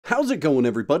How's it going,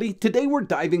 everybody? Today we're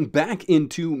diving back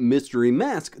into Mystery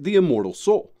Mask the Immortal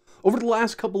Soul. Over the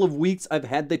last couple of weeks, I've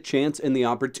had the chance and the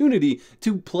opportunity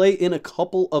to play in a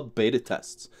couple of beta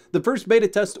tests. The first beta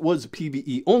test was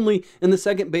PvE only, and the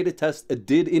second beta test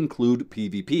did include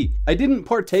PvP. I didn't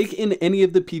partake in any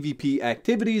of the PvP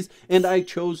activities, and I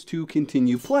chose to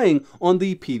continue playing on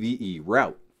the PvE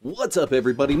route. What's up,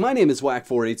 everybody? My name is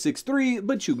Wak4863,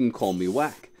 but you can call me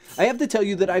Wak. I have to tell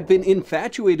you that I've been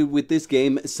infatuated with this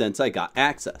game since I got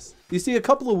access. You see, a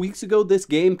couple of weeks ago, this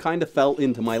game kind of fell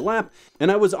into my lap,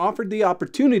 and I was offered the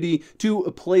opportunity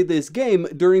to play this game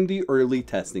during the early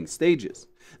testing stages.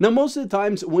 Now, most of the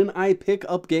times when I pick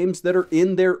up games that are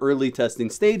in their early testing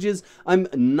stages, I'm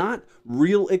not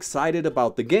real excited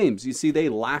about the games. You see, they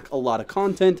lack a lot of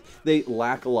content, they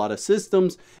lack a lot of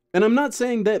systems, and I'm not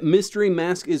saying that Mystery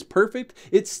Mask is perfect.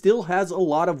 It still has a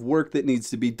lot of work that needs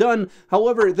to be done.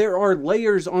 However, there are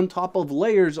layers on top of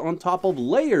layers on top of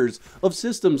layers of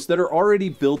systems that are already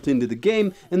built into the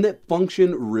game and that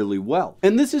function really well.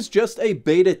 And this is just a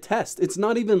beta test. It's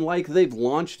not even like they've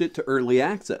launched it to early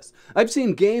access. I've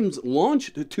seen games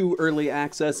launched to early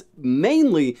access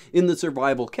mainly in the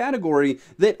survival category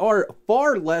that are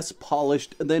far less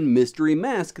polished than Mystery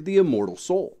Mask the Immortal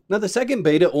Soul. Now, the second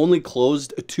beta only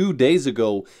closed 2 days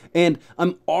ago, and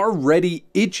I'm already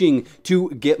itching to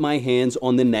get my hands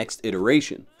on the next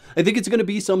iteration. I think it's going to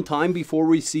be some time before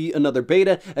we see another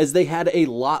beta, as they had a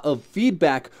lot of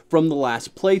feedback from the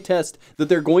last playtest that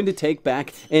they're going to take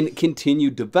back and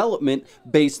continue development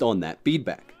based on that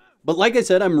feedback. But like I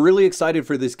said, I'm really excited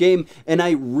for this game, and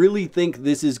I really think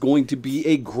this is going to be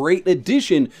a great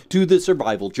addition to the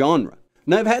survival genre.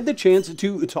 Now, I've had the chance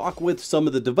to talk with some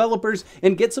of the developers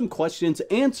and get some questions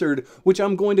answered, which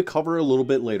I'm going to cover a little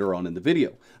bit later on in the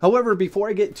video. However, before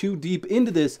I get too deep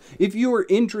into this, if you are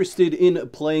interested in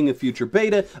playing a future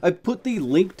beta, I've put the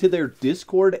link to their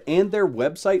Discord and their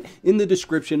website in the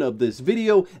description of this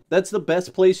video. That's the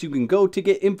best place you can go to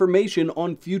get information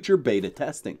on future beta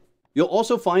testing. You'll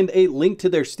also find a link to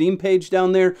their Steam page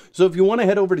down there, so if you want to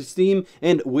head over to Steam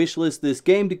and wishlist this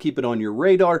game to keep it on your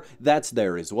radar, that's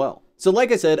there as well. So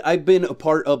like I said, I've been a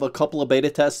part of a couple of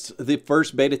beta tests. The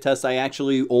first beta test I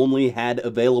actually only had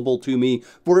available to me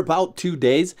for about 2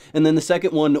 days, and then the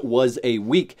second one was a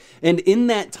week. And in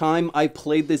that time, I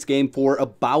played this game for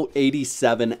about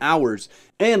 87 hours.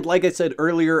 And like I said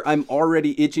earlier, I'm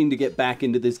already itching to get back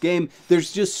into this game.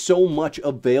 There's just so much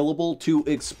available to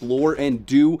explore and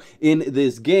do in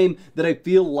this game that I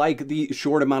feel like the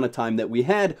short amount of time that we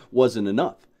had wasn't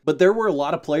enough. But there were a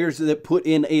lot of players that put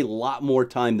in a lot more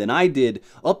time than I did,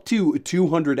 up to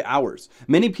 200 hours.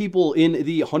 Many people in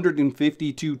the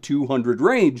 150 to 200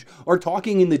 range are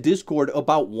talking in the Discord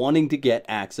about wanting to get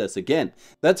access again.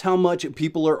 That's how much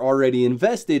people are already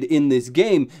invested in this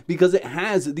game, because it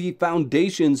has the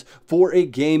foundations for a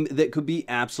game that could be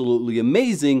absolutely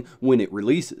amazing when it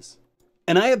releases.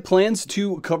 And I have plans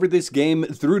to cover this game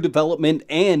through development,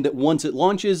 and once it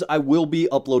launches, I will be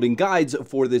uploading guides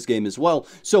for this game as well.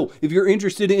 So if you're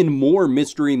interested in more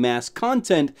Mystery Mask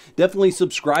content, definitely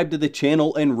subscribe to the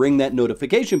channel and ring that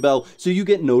notification bell so you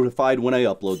get notified when I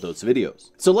upload those videos.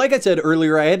 So like I said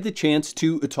earlier, I had the chance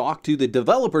to talk to the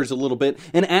developers a little bit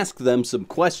and ask them some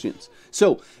questions.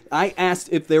 So I asked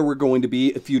if there were going to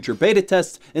be future beta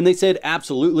tests, and they said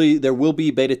absolutely, there will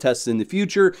be beta tests in the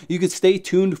future. You can stay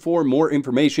tuned for more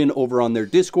information over on their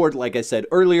Discord, like I said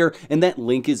earlier, and that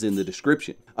link is in the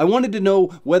description. I wanted to know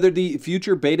whether the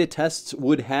future beta tests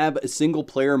would have single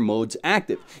player modes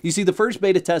active. You see, the first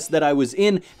beta test that I was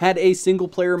in had a single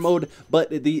player mode, but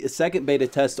the second beta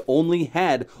test only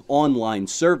had online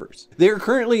servers. They're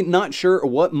currently not sure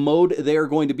what mode they are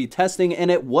going to be testing and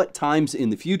at what times in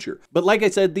the future. But like I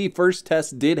said, the first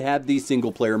test did have the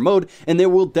single player mode, and there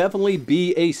will definitely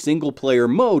be a single player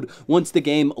mode once the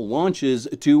game launches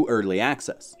to early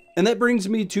access. And that brings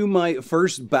me to my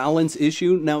first balance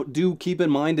issue. Now, do keep in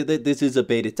mind that this is a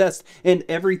beta test and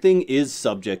everything is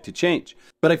subject to change.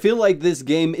 But I feel like this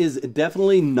game is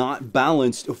definitely not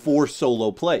balanced for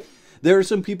solo play. There are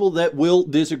some people that will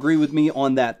disagree with me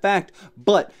on that fact,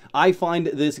 but I find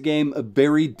this game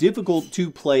very difficult to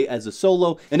play as a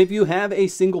solo, and if you have a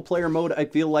single player mode, I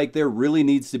feel like there really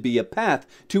needs to be a path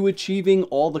to achieving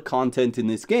all the content in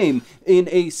this game in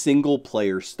a single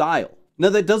player style. Now,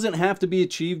 that doesn't have to be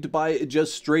achieved by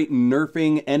just straight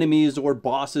nerfing enemies or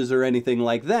bosses or anything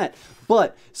like that,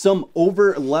 but some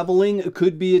over leveling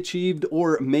could be achieved,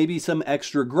 or maybe some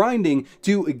extra grinding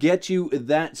to get you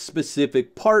that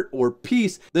specific part or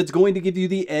piece that's going to give you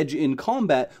the edge in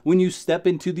combat when you step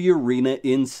into the arena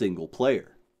in single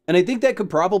player. And I think that could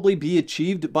probably be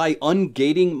achieved by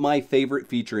ungating my favorite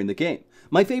feature in the game.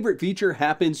 My favorite feature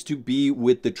happens to be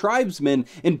with the tribesmen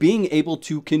and being able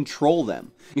to control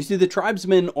them. You see, the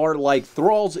tribesmen are like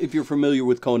thralls. If you're familiar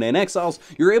with Conan Exiles,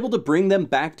 you're able to bring them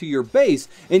back to your base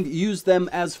and use them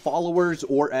as followers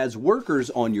or as workers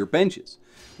on your benches.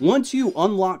 Once you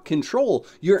unlock control,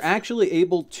 you're actually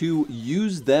able to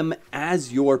use them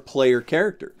as your player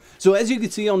character. So as you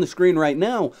can see on the screen right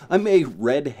now, I'm a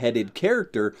red-headed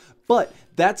character, but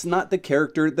that's not the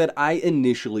character that I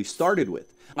initially started with.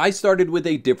 I started with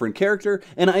a different character,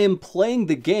 and I am playing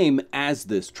the game as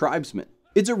this tribesman.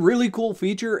 It's a really cool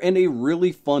feature and a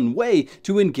really fun way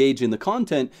to engage in the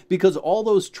content because all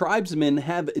those tribesmen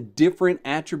have different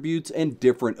attributes and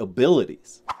different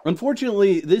abilities.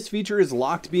 Unfortunately, this feature is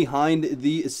locked behind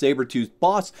the saber-toothed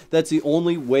boss. That's the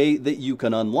only way that you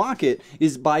can unlock it,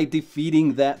 is by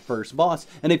defeating that first boss,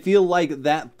 and I feel like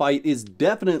that fight is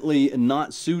definitely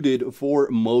not suited for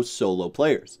most solo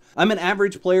players. I'm an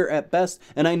average player at best,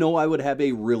 and I know I would have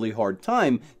a really hard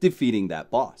time defeating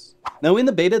that boss. Now in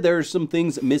the beta, there are some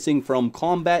things missing from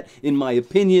combat, in my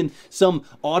opinion, some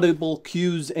audible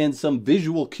cues and some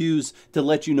visual cues to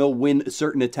let you know when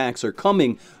certain attacks are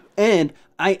coming, and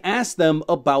I asked them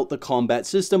about the combat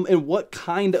system and what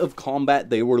kind of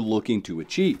combat they were looking to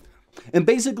achieve. And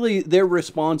basically their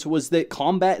response was that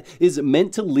combat is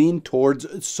meant to lean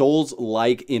towards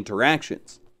Souls-like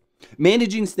interactions.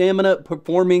 Managing stamina,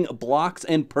 performing blocks,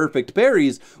 and perfect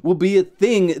parries will be a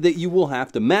thing that you will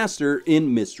have to master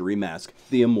in Mystery Mask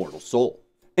the Immortal Soul.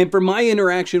 And for my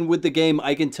interaction with the game,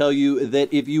 I can tell you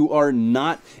that if you are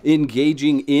not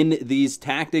engaging in these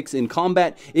tactics in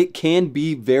combat, it can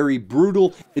be very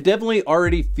brutal. It definitely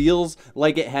already feels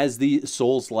like it has the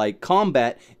Souls-like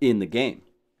combat in the game.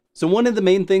 So one of the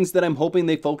main things that I'm hoping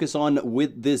they focus on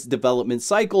with this development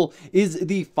cycle is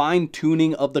the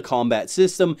fine-tuning of the combat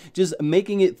system, just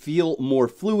making it feel more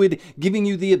fluid, giving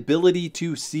you the ability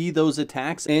to see those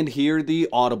attacks and hear the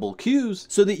audible cues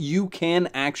so that you can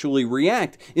actually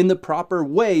react in the proper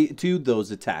way to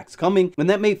those attacks coming. And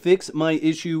that may fix my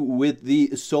issue with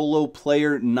the solo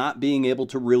player not being able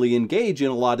to really engage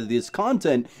in a lot of this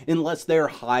content unless they're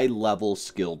high-level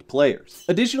skilled players.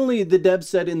 Additionally, the devs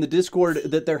said in the Discord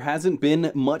that there hasn't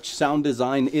been much sound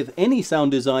design, if any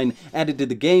sound design, added to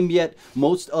the game yet.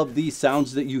 Most of the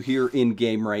sounds that you hear in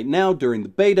game right now during the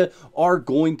beta are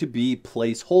going to be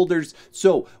placeholders,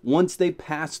 so once they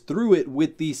pass through it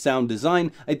with the sound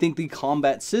design, I think the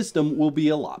combat system will be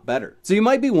a lot better. So you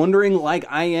might be wondering, like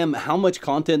I am, how much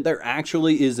content there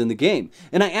actually is in the game,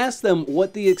 and I asked them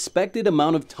what the expected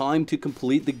amount of time to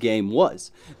complete the game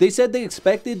was. They said they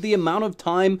expected the amount of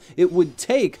time it would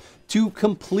take to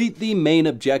complete the main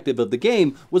objective of the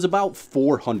game was about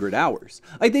 400 hours.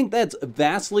 I think that's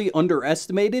vastly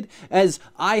underestimated, as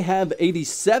I have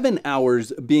 87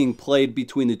 hours being played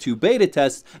between the two beta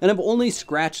tests, and I've only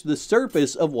scratched the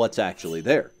surface of what's actually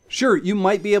there. Sure, you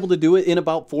might be able to do it in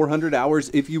about 400 hours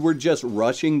if you were just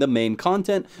rushing the main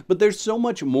content, but there's so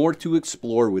much more to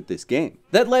explore with this game.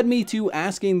 That led me to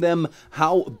asking them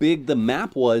how big the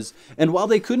map was, and while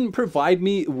they couldn't provide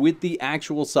me with the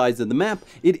actual size of the map,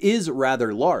 it is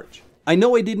rather large. I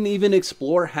know I didn't even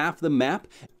explore half the map,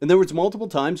 and there was multiple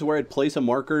times where I'd place a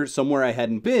marker somewhere I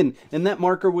hadn't been, and that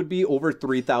marker would be over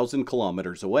 3,000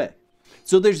 kilometers away.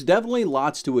 So there's definitely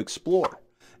lots to explore.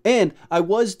 And I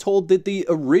was told that the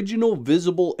original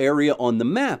visible area on the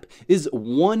map is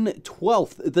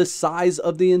 1/12 the size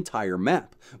of the entire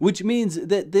map, which means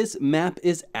that this map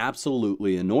is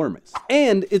absolutely enormous.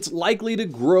 And it's likely to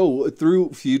grow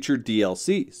through future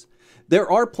DLCs.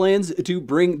 There are plans to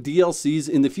bring DLCs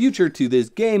in the future to this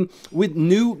game with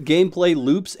new gameplay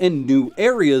loops and new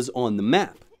areas on the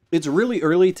map. It's really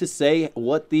early to say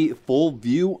what the full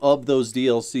view of those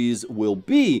DLCs will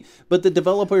be, but the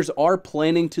developers are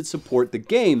planning to support the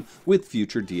game with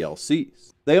future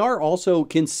DLCs. They are also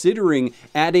considering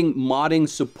adding modding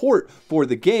support for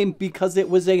the game because it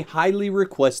was a highly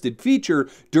requested feature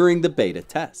during the beta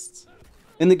tests.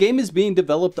 And the game is being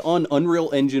developed on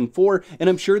Unreal Engine 4, and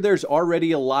I'm sure there's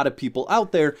already a lot of people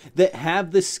out there that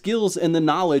have the skills and the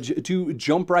knowledge to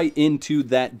jump right into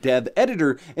that dev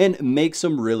editor and make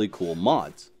some really cool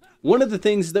mods. One of the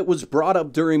things that was brought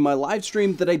up during my live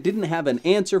stream that I didn't have an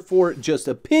answer for, just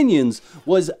opinions,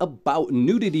 was about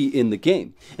nudity in the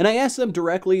game. And I asked them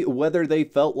directly whether they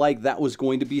felt like that was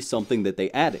going to be something that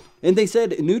they added. And they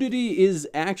said nudity is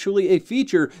actually a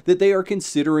feature that they are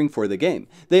considering for the game.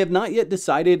 They have not yet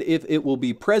decided if it will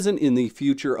be present in the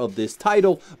future of this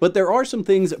title, but there are some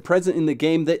things present in the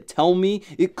game that tell me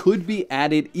it could be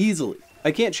added easily.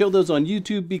 I can't show those on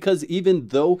YouTube because even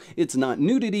though it's not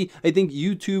nudity, I think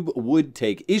YouTube would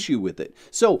take issue with it.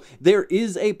 So there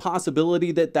is a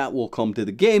possibility that that will come to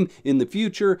the game in the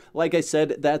future. Like I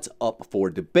said, that's up for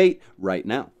debate right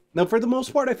now. Now, for the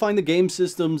most part, I find the game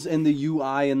systems and the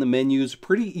UI and the menus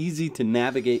pretty easy to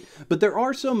navigate, but there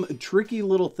are some tricky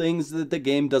little things that the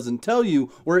game doesn't tell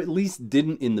you, or at least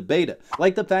didn't in the beta.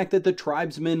 Like the fact that the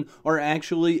tribesmen are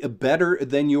actually better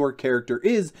than your character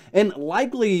is, and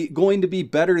likely going to be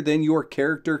better than your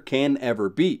character can ever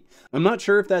be. I'm not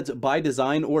sure if that's by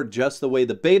design or just the way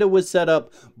the beta was set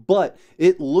up, but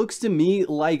it looks to me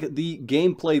like the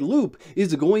gameplay loop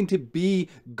is going to be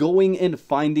going and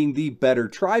finding the better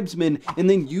tribesmen and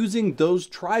then using those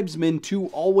tribesmen to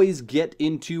always get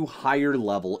into higher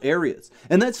level areas.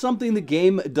 And that's something the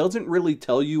game doesn't really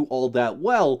tell you all that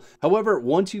well. However,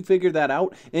 once you figure that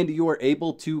out and you are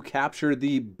able to capture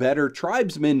the better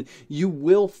tribesmen, you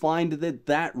will find that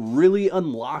that really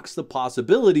unlocks the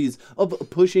possibilities of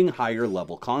pushing higher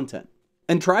level content.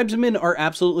 And tribesmen are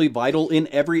absolutely vital in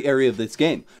every area of this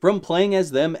game, from playing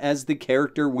as them as the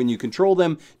character when you control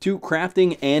them, to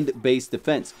crafting and base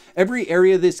defense. Every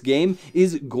area of this game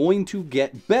is going to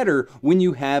get better when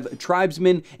you have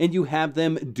tribesmen and you have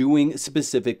them doing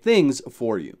specific things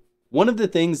for you. One of the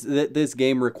things that this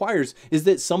game requires is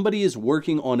that somebody is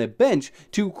working on a bench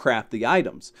to craft the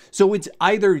items. So it's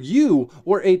either you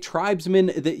or a tribesman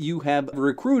that you have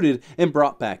recruited and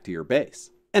brought back to your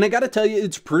base. And I gotta tell you,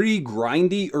 it's pretty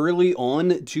grindy early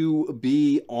on to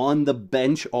be on the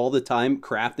bench all the time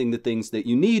crafting the things that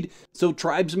you need. So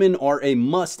tribesmen are a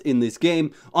must in this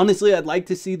game. Honestly, I'd like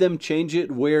to see them change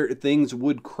it where things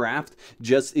would craft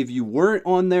just if you weren't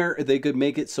on there. They could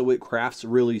make it so it crafts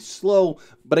really slow.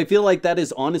 But I feel like that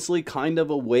is honestly kind of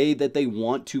a way that they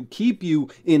want to keep you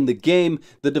in the game.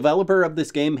 The developer of this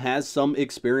game has some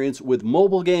experience with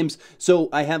mobile games, so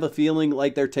I have a feeling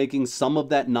like they're taking some of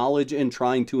that knowledge and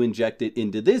trying to inject it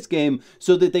into this game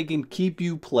so that they can keep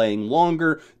you playing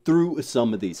longer through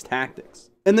some of these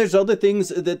tactics. And there's other things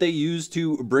that they use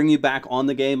to bring you back on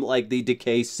the game, like the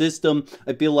decay system.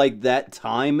 I feel like that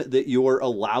time that you're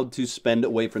allowed to spend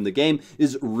away from the game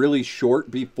is really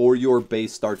short before your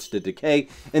base starts to decay.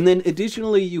 And then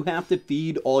additionally, you have to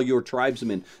feed all your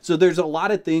tribesmen. So there's a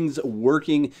lot of things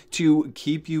working to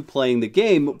keep you playing the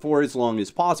game for as long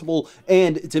as possible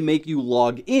and to make you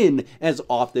log in as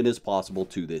often as possible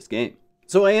to this game.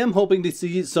 So I am hoping to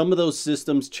see some of those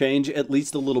systems change at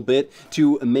least a little bit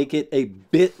to make it a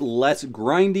bit less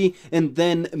grindy and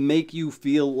then make you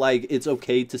feel like it's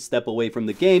okay to step away from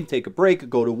the game, take a break,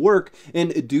 go to work,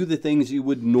 and do the things you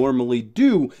would normally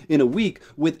do in a week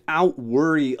without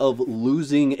worry of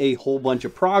losing a whole bunch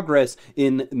of progress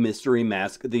in Mystery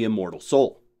Mask the Immortal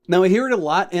Soul. Now, I hear it a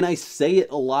lot, and I say it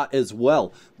a lot as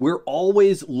well. We're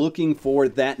always looking for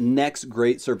that next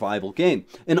great survival game.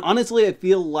 And honestly, I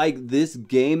feel like this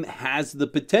game has the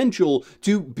potential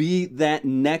to be that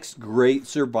next great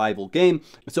survival game.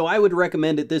 So I would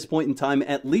recommend at this point in time,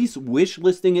 at least wish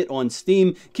listing it on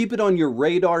Steam, keep it on your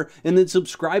radar, and then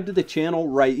subscribe to the channel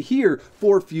right here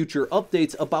for future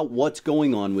updates about what's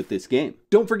going on with this game.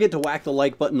 Don't forget to whack the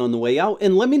like button on the way out,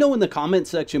 and let me know in the comment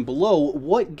section below,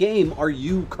 what game are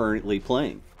you currently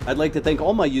playing? I'd like to thank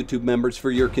all my YouTube members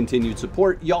for your continued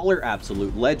support. Y'all are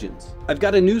absolute legends. I've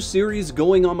got a new series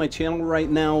going on my channel right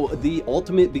now, the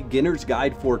Ultimate Beginner's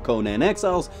Guide for Conan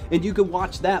Exiles, and you can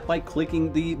watch that by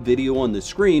clicking the video on the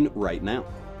screen right now.